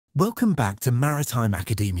Welcome back to Maritime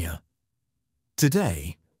Academia.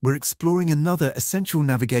 Today, we're exploring another essential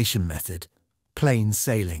navigation method, plain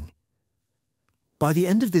sailing. By the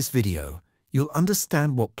end of this video, you'll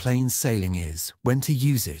understand what plain sailing is, when to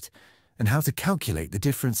use it, and how to calculate the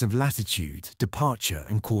difference of latitude, departure,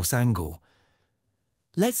 and course angle.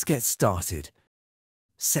 Let's get started.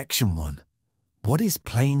 Section 1. What is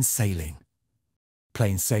plain sailing?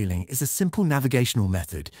 Plain sailing is a simple navigational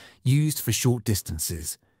method used for short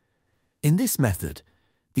distances. In this method,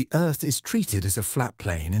 the Earth is treated as a flat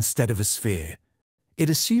plane instead of a sphere.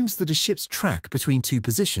 It assumes that a ship's track between two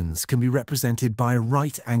positions can be represented by a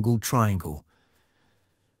right-angled triangle.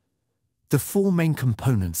 The four main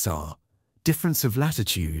components are difference of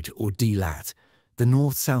latitude, or D-Lat, the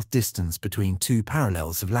north-south distance between two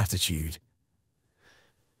parallels of latitude.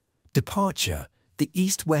 Departure, the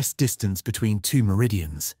east-west distance between two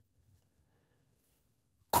meridians.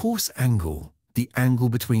 Course angle, the angle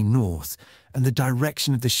between north and the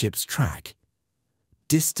direction of the ship's track.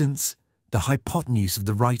 Distance, the hypotenuse of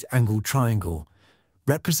the right-angled triangle,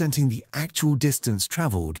 representing the actual distance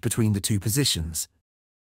traveled between the two positions.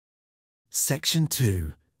 Section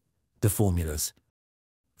 2. The formulas.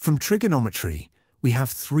 From trigonometry, we have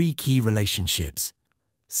three key relationships.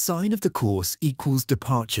 Sine of the course equals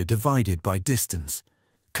departure divided by distance.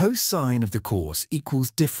 Cosine of the course equals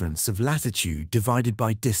difference of latitude divided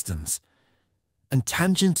by distance. And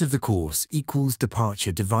tangent of the course equals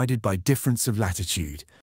departure divided by difference of latitude.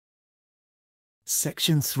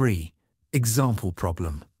 Section 3. Example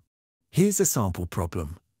problem. Here's a sample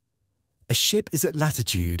problem. A ship is at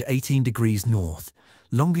latitude 18 degrees north,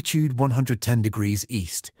 longitude 110 degrees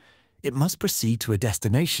east. It must proceed to a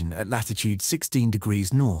destination at latitude 16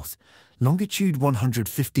 degrees north, longitude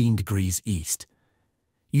 115 degrees east.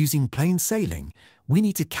 Using plain sailing, we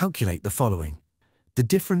need to calculate the following: the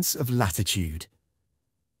difference of latitude.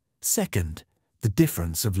 Second, the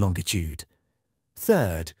difference of longitude.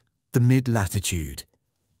 Third, the mid-latitude.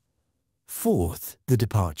 Fourth, the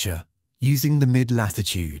departure, using the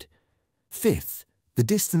mid-latitude. Fifth, the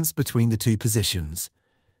distance between the two positions.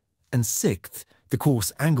 And sixth, the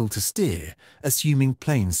course angle to steer, assuming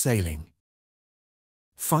plain sailing.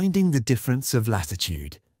 Finding the difference of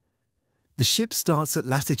latitude. The ship starts at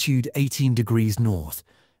latitude 18 degrees north,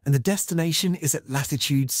 and the destination is at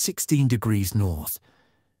latitude 16 degrees north.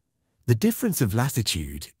 The difference of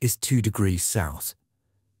latitude is 2 degrees south.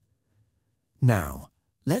 Now,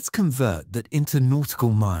 let's convert that into nautical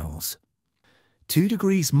miles. 2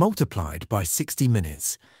 degrees multiplied by 60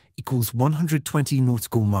 minutes equals 120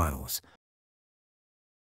 nautical miles.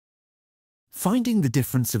 Finding the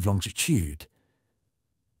difference of longitude.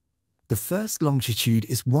 The first longitude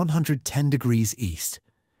is 110 degrees east.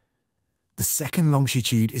 The second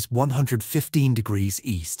longitude is 115 degrees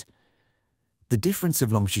east. The difference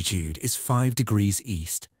of longitude is 5 degrees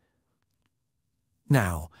east.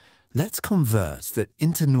 Now, let's convert that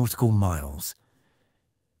into nautical miles.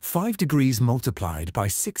 5 degrees multiplied by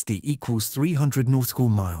 60 equals 300 nautical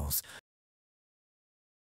miles.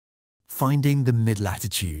 Finding the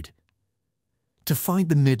mid-latitude. To find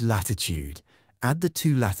the mid-latitude, add the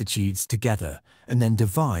two latitudes together and then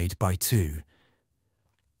divide by 2.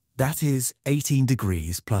 That is 18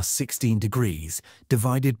 degrees plus 16 degrees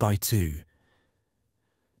divided by 2.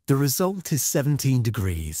 The result is 17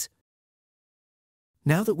 degrees.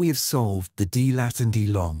 Now that we have solved the D-Lat and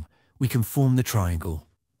D-Long, we can form the triangle.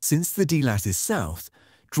 Since the D-Lat is south,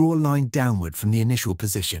 draw a line downward from the initial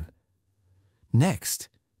position. Next,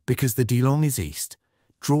 because the D-Long is east,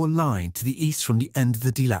 draw a line to the east from the end of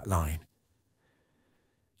the D-Lat line.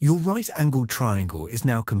 Your right-angled triangle is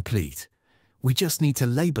now complete. We just need to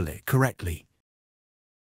label it correctly.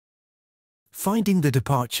 Finding the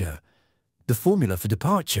departure. The formula for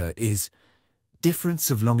departure is difference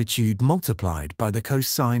of longitude multiplied by the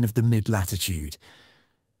cosine of the mid-latitude.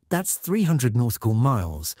 That's 300 nautical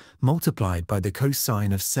miles multiplied by the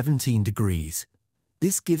cosine of 17 degrees.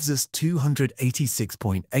 This gives us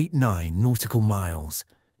 286.89 nautical miles.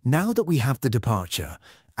 Now that we have the departure,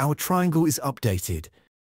 our triangle is updated.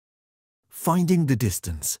 Finding the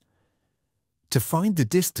distance. To find the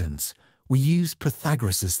distance, we use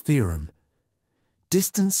Pythagoras' theorem.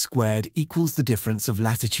 Distance squared equals the difference of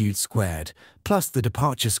latitude squared plus the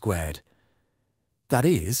departure squared. That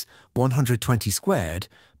is 120 squared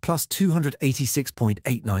plus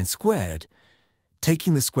 286.89 squared.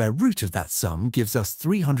 Taking the square root of that sum gives us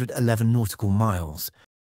 311 nautical miles.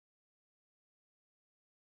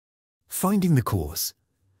 Finding the course.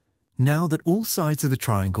 Now that all sides of the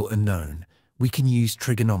triangle are known, we can use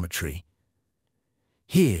trigonometry.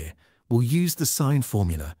 Here, we'll use the sine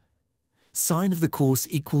formula. Sine of the course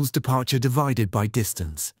equals departure divided by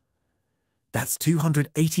distance. That's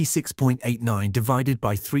 286.89 divided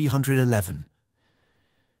by 311.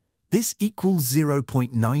 This equals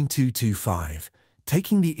 0.9225.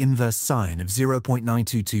 Taking the inverse sine of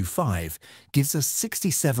 0.9225 gives us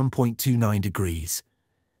 67.29 degrees.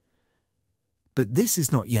 But this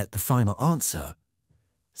is not yet the final answer.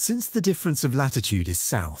 Since the difference of latitude is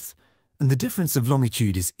south, and the difference of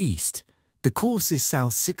longitude is east, the course is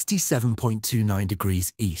south 67.29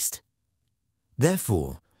 degrees east.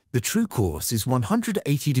 Therefore, the true course is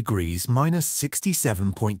 180 degrees minus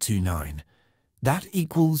 67.29. That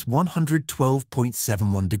equals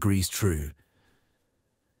 112.71 degrees true.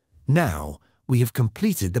 Now, we have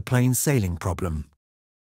completed the plain sailing problem.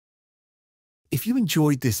 If you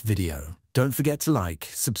enjoyed this video, don't forget to like,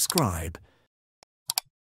 subscribe,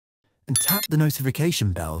 and tap the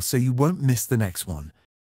notification bell so you won't miss the next one.